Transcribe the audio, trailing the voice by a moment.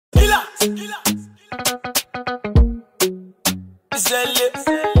Hi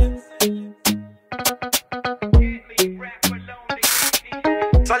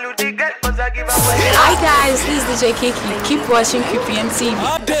guys, this is DJ Kiky. Keep watching QPM TV.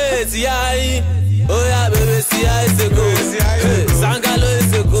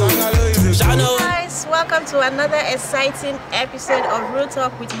 Guys, welcome to another exciting episode of Real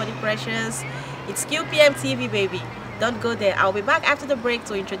Talk with Money Precious. It's QPM TV, baby. Don't go there. I'll be back after the break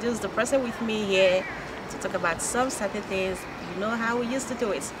to introduce the person with me here to talk about some certain things. You know how we used to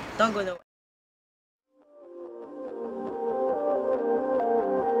do it. Don't go nowhere.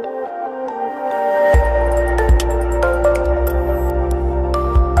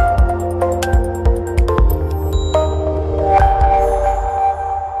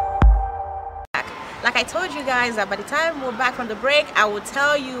 Like I told you guys that by the time we're back from the break, I will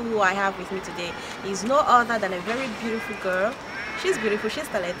tell you who I have with me today. Is no other than a very beautiful girl. She's beautiful, she's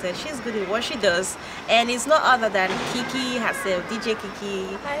talented, she's good at what she does, and it's no other than Kiky herself, DJ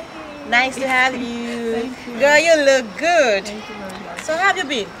Kiky. Hi. Nice to have you. Thank you. Girl, you look good. Thank you very much. So how have you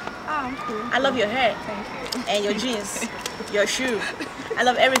been? I'm cool. I love your hair. Thank you. And your jeans, your shoe. I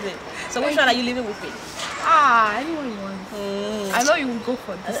love everything. So which one are you living with me? Anyone you want. I know you will go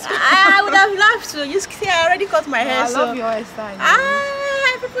for this. I would have loved to. You see, I already cut my hair. I love your hairstyle.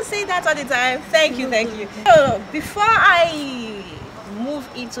 People say that all the time. Thank you, thank you. So before I move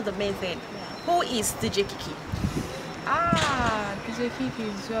into the main thing, who is DJ Kiky? DJ Kiky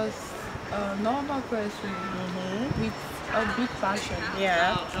is just a normal person with a big passion.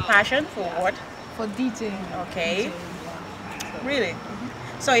 Yeah, passion for what? For DJing. Okay. DJing, Really?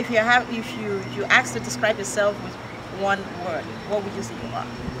 So if you ask to describe yourself with one word, what would you say you are?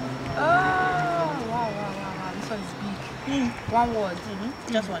 Wow. This one is big. One word.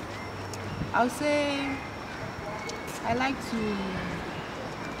 Just one. I would say I like to.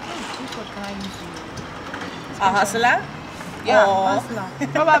 Which word can I use? A hustler? Yeah, Or- hustler.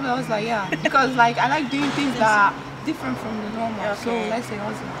 Probably hustler, yeah. Because like I like doing things that are different from the normal. Okay. So let's say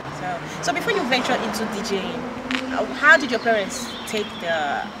hustler. So before you ventured into DJing, how did your parents take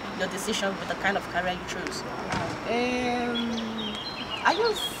your decision with the kind of career you chose? I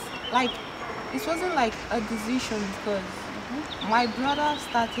just like it wasn't like a decision because my brother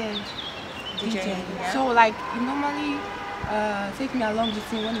started DJing. Yeah. So like he normally take me along with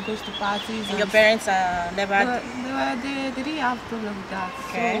him when he goes to parties. And your parents never. They didn't have problem with that.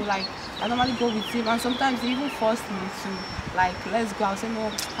 Okay. So like I normally go with him, and sometimes they even forced me to like let's go. I say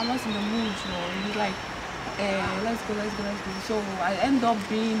no, I'm not in the mood. You know, he's like let's go. So I end up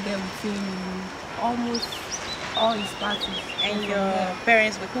being there with him almost all his parties. And your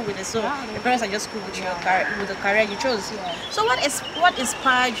parents were cool with it. So Yeah, your parents are just cool with your with the career you chose. Yeah. So what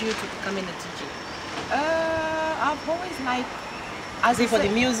inspired you to becoming a DJ? I've always liked. Is it for the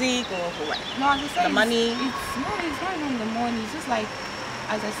music or for what? No, as I said, The money? It's not even the money. It's just like,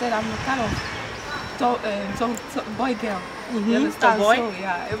 as I said, I'm a kind of boy girl. You understand? Tomboy? So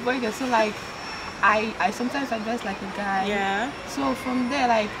yeah, a boy girl. So like, I sometimes I dress like a guy. Yeah. So from there,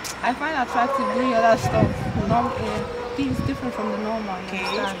 like, I find attractive doing other stuff. Things different from the normal. You Okay.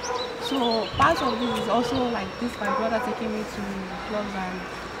 understand? So part of this is also like this. My brother taking me to clubs and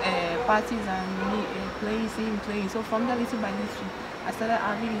parties and me seeing him playing. So from there, little by little, I started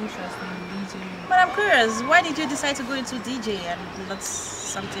having interest in DJing. But I'm curious, why did you decide to go into DJ and not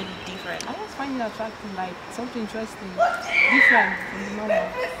something different? I just find it attractive, like something interesting, different from the normal.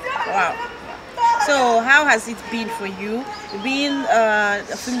 Wow. So how has it been for you being a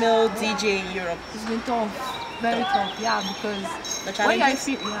female DJ in Europe? It's been tough, very tough, yeah, because The when you're a challenges?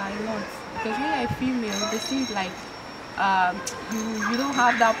 a lot. Because when you're a female, they think like you don't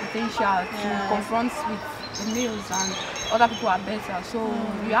have that potential to confront with the males and other people are better. So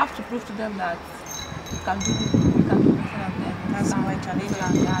you have to prove to them that you can do better than them. That's And quite challenging.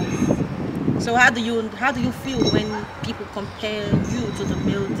 so, guys. So how do you feel when people compare you to the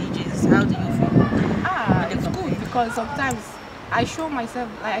male DJs? How do you feel? It's good because sometimes I show myself,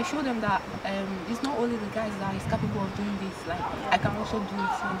 like I show them that it's not only the guys that is capable of doing this, like I can also do it,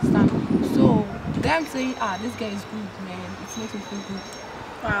 you understand? So them saying, this guy is good, man, it makes me feel good.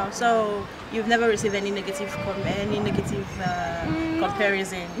 Wow. So you've never received any negative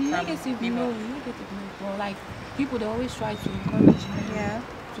comparison from Negative, people? no. But like people, they always try to encourage me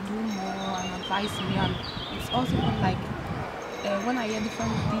to do more and advise me, and it's also like when I hear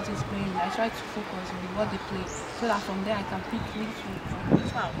different DJs playing, I try to focus on what they play so that from there I can pick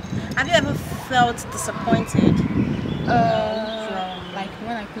which. Wow. Have you ever felt disappointed? Like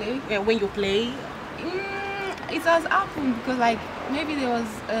when I play? Yeah, when you play? It has happened because like maybe there was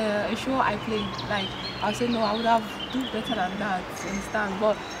a show I played, like I'll say no, I would have do better than that, you understand?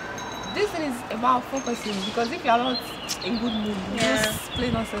 But this thing is about focusing, because if you're not in good mood, you just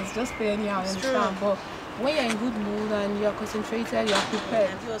play nonsense, just play anyhow, understand. But when you're in good mood and you're concentrated, you're prepared.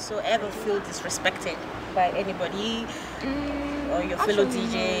 Have you also ever feel disrespected by anybody or your fellow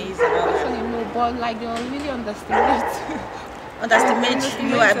DJs? Actually, no, but like they really underestimate. Underestimate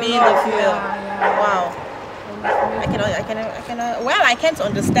you are being a female. Wow. Well, I can't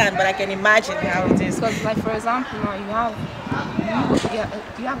understand, but I can imagine how it is. Because, like, for example, now you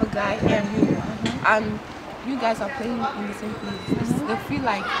have a guy and you guys are playing in the same place. They feel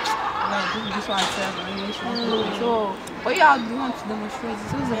like, this one so what you are doing to demonstrate,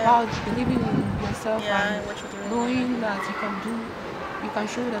 it's about believing in yourself and knowing that you can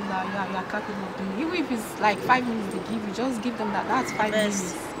show them that you are capable of doing it. Even if it's like 5 minutes they give you, just give them that's 5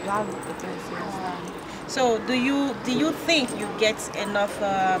 minutes. You have the best. So do you think you get enough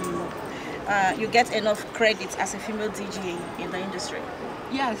credit as a female DJ in the industry?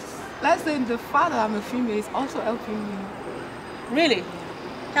 Yes. Let's say the fact that I'm a female is also helping me. Really?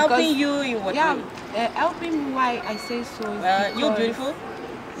 Helping you in what way? Helping me, why I say so is you're beautiful?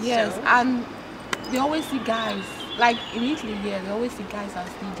 Yes, so. And they always see guys, like in Italy, they always see guys as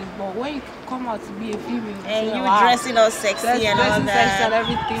DJs, but when you come out to be a female and you dressing all sexy and all that, and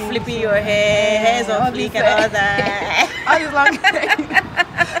everything, flipping your hairs on flick and all that, all this long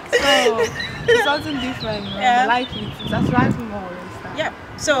so it's something different. I like it. That's right more. Yeah.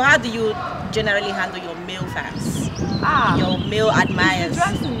 So how do you generally handle your male fans? Your male admirers?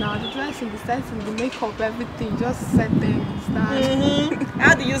 The dressing, the setting, the makeup, everything. Just set them, stand.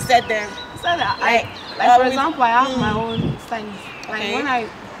 How do you set them? So that for example, I have my own stylist. Like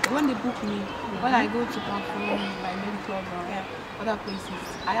when they book me, when I go to perform like maybe club or other places,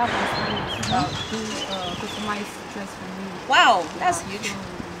 I have my stylist that do customized dress for me. Wow, that's huge.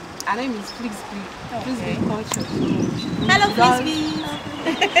 Her name is Flixby. Flixby Culture. Hello, Flixby.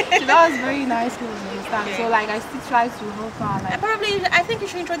 She does very nice clothes, understand? So like I still try to help her. Like, I think you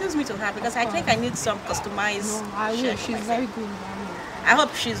should introduce me to her because I think I need some customized. No, I will. She's very good. I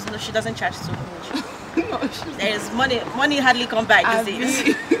hope she doesn't charge too much. No, there is money hardly come by these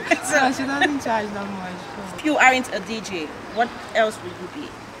days. So she doesn't charge that much. If you aren't a DJ, what else will you be?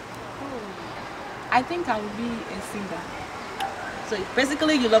 I think I would be a singer. So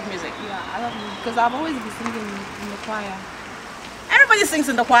basically you love music? Yeah, I love music because I've always been singing in the choir. Everybody sings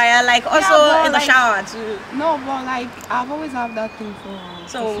in the choir, like also in the shower too. No, but like I've always had that thing for.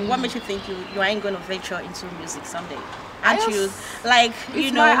 So what makes you think you ain't going to venture into music someday? Aren't you like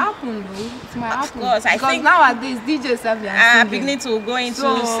it might happen though. It might happen. Of course, I think nowadays DJs are beginning to go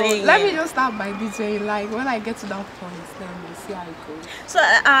into singing. Let me just start by DJing. Like when I get to that point, then we'll see how it goes. So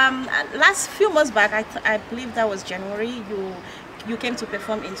last few months back, I believe that was January. You came to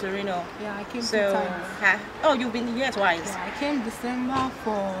perform in Torino. Yeah, I came 2 times. Oh, you've been here twice. Yeah, I came December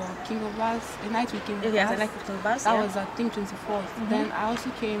for King of Bass, a night with King of Bass. Yeah, a night with King of Bass. That was I think 24th. Then I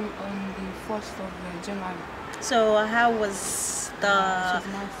also came on the 1st of January. So how was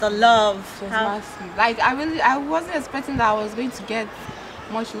the love? It was massive. Like I wasn't expecting that I was going to get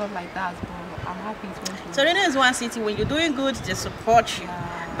much love like that, but I'm happy it went well. Torino is one city when you're doing good, they support you.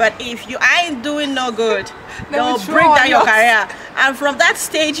 But if you ain't doing no good, they'll break down your career. And from that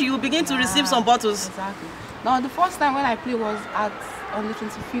stage, you begin to receive some bottles. Exactly. Now, the first time when I played was on the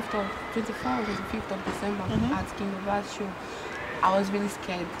 24th or 25th of December at King of Bass show. I was really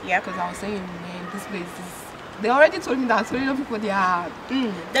scared. Yeah. Because I was saying, man, this place is... They already told me that Torino people, they are...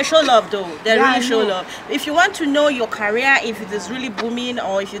 They show love though. They really show love. If you want to know your career, if it is really booming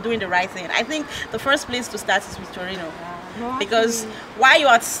or if you're doing the right thing, I think the first place to start is with Torino. Because while you're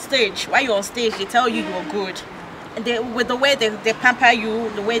on stage, they tell you you're good. And with the way they pamper you,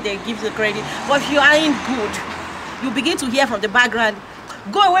 the way they give you the credit. But if you aren't good, you begin to hear from the background,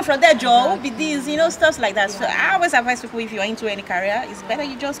 go away from that job, be this, stuff like that. So I always advise people, if you're into any career, it's better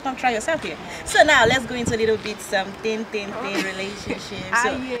you just come try yourself here. So now let's go into a little bit thin relationship.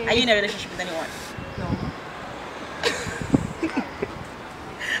 So are you in a relationship with anyone? No.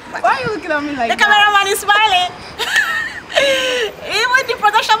 Why are you looking at me like that? The cameraman is smiling. Even the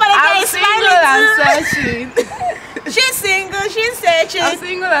production manager is smiling too. She's single, she's searching. I'm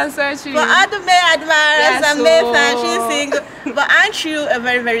single and searching. For other male admirers and male fans, she's single. But aren't you a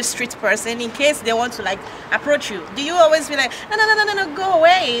very, very strict person in case they want to approach you? Do you always be like, no, go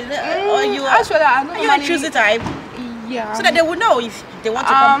away? Or you are a choosy type? Yeah. So that they would know if they want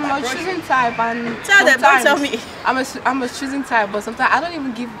to come I'm a choosing type, and tell them, don't tell me. I'm a choosing type, but sometimes I don't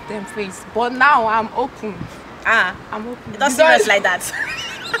even give them face. But now I'm open. I'm open. It's not serious like that.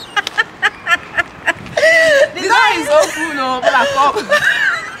 The door is open, but I come.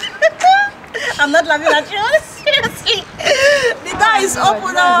 I'm not laughing at you, seriously. The door is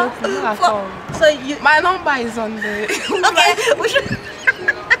open. So you, my number is on the. okay, we should.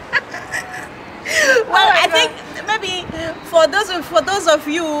 Well, I think maybe for those of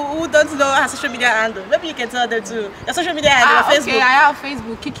you who don't know her social media handle, maybe you can tell them too. Your social media handle, Facebook. Okay, I have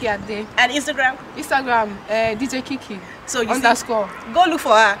Facebook, Kiky Ade. And Instagram. DJ Kiky. So you underscore. Go look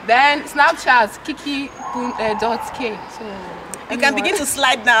for her. Then Snapchat, Kiky .k. So you can begin to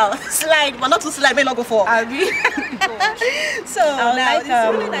slide now. Slide, but not to slide, may not go for. I'll be. So now it's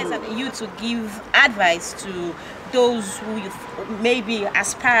really nice of you to give advice to those who you may be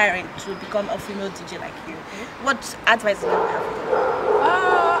aspiring to become a female DJ like you. What advice do you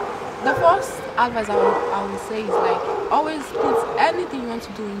have? The first advice I will say is like always put anything you want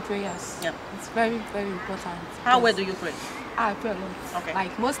to do in prayers. Yep. It's very, very important. How well do you pray? I pray a lot. Okay.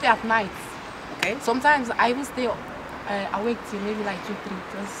 Like mostly at night. Okay. Sometimes I even stay awake till maybe like 2, 3,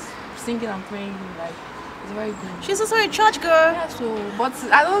 just singing and praying. Like it's very good. She's also a church girl. Yeah, so but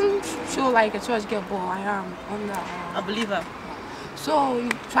I don't show like a church girl, but I am a believer. So you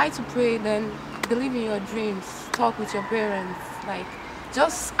try to pray, then believe in your dreams, talk with your parents, like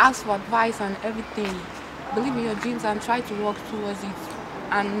just ask for advice and everything. Believe in your dreams and try to work towards it,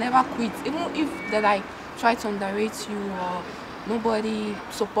 and never quit. Even if they like try to underrate you or nobody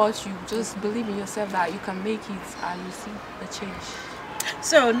supports you, just believe in yourself that you can make it and you see the change.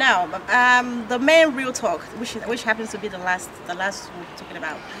 So now, the main real talk, which happens to be the last we're talking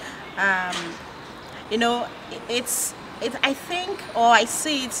about. You know, I think, or I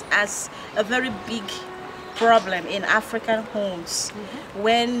see it as a very big problem in African homes.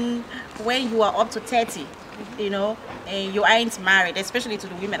 When you are up to 30, you know, and you aren't married, especially to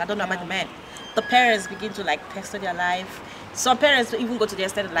the women. I don't know about the men. The parents begin to like pester their life. Some parents even go to the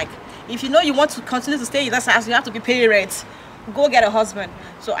extent like, if you know you want to continue to stay in that house, you have to be parents. Go get a husband.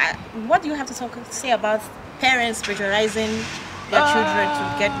 So what do you have to say about parents pressurizing their children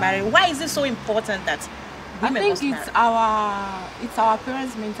to get married? Why is it so important that women I think it's our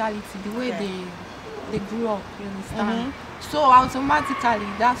parents' mentality, the way they grew up, you understand? So automatically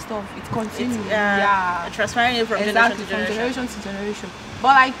that stuff it continues. Transferring it from generation to generation.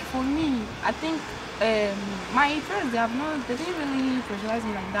 But like for me, I think my parents they didn't really pressurize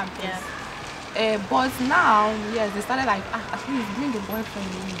me like that. But now, yes, they started like, at least bring a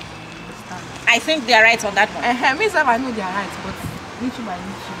boyfriend in. I think they are right on that one. Myself, I know they are right, but little by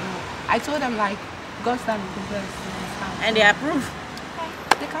little, you know. I told them like, God's time is the best. And they approve.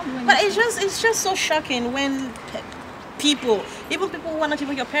 They can't do anything. But it's just so shocking when even people who are not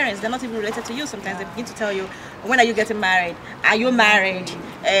even your parents, they're not even related to you. Sometimes they begin to tell you, when are you getting married? Are you married?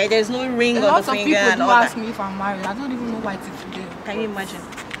 There's no ring on the finger. Lots of people do ask me if I'm married. I don't even know why it's today. Can you imagine?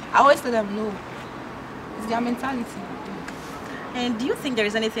 I always tell them no. It's their mentality. And do you think there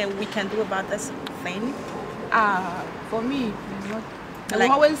is anything we can do about this thing? For me, there's not. I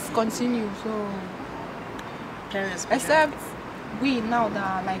will always continue. So, parents, except we now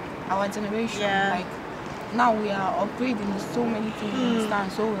that like our generation, like now we are upgrading so many things.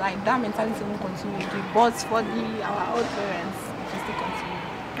 Understand? So like that mentality won't continue. But for our old parents, it will still continue.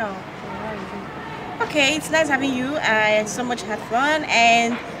 Oh. Okay, it's nice having you. I so much had fun.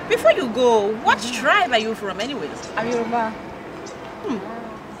 And before you go, what tribe are you from anyways? I'm Yoruba.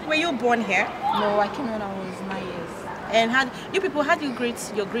 Were you born here? No, I came when I was 9 years. And how do you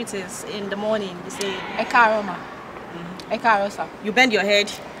greet your greetings in the morning? You say Eka Roma. Eka Rosa. You bend your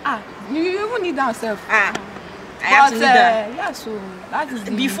head. You even need that yourself. I have to need that. Yeah, so that is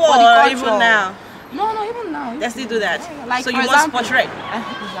before or even now. No, even now. They still do that. Yeah, like, so you must portray.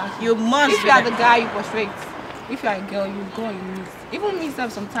 Exactly. You must. If you are the guy, you portray. If you are a girl, you go on your knees. Even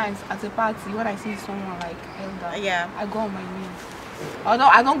myself, sometimes at a party, when I see someone like elder, I go on my knees. Although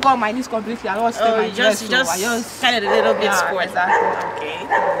I don't go on my knees completely, I don't stay my dress. I just kind of a little bit squirt. Exactly. Okay.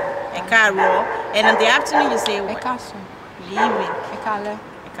 Eka ro. And in the afternoon, you say what? Eka son. Leaving. Ekale.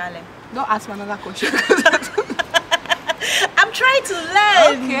 Ekale. Don't ask me another question. I'm trying to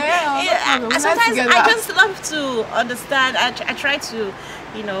learn. Okay. Sometimes I just love to understand. I try to,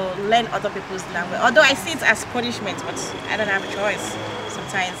 learn other people's language. Although I see it as punishment, but I don't have a choice.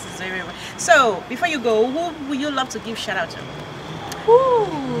 Sometimes it's very. So before you go, who would you love to give shout out to?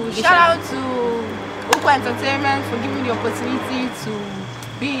 Shout out to Uko Entertainment for giving me the opportunity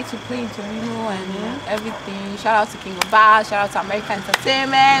to play in Torino and everything. Shout out to King of Bars. Shout out to American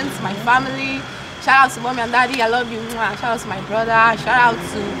Entertainment, my family. Shout out to mommy and daddy, I love you. Shout out to my brother. Shout out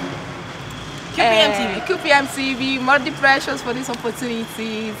to QPM TV. QPM TV, Muddy Precious for this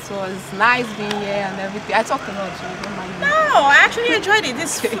opportunity. It was nice being here and everything. I talked a lot, so you don't mind me. No, I actually enjoyed it.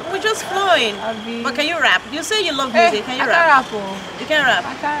 We're just flowing. But can you rap? You say you love music. Can you rap? I can rap. Oh. You can rap?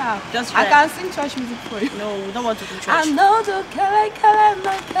 I can rap. Just I rap. can sing church music for you. No, we don't want to do church. I know the kele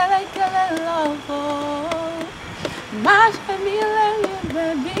love. Oh. Mash me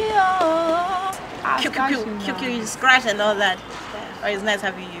baby. Oh. QQ, scratch and all that. Oh, it's nice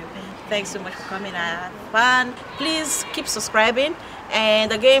having you. Thanks so much for coming. I had fun. Please keep subscribing,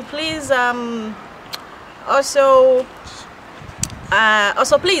 and again, please also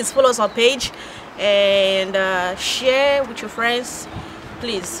please follow us on page and share with your friends.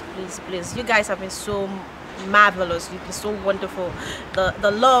 Please. You guys have been so marvelous. You've been so wonderful.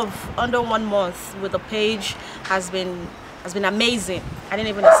 The love under 1 month with the page has been amazing. I didn't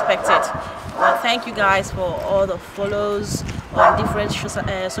even expect it. Well, thank you guys for all the follows on different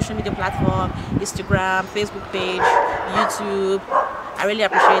social media platforms, Instagram, Facebook page, YouTube. I really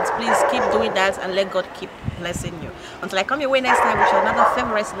appreciate it. Please keep doing that and let God keep blessing you. Until I come your way next time with another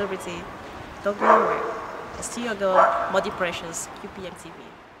favorite celebrity, don't go nowhere. It's still your girl, Muddy Precious, QPM TV.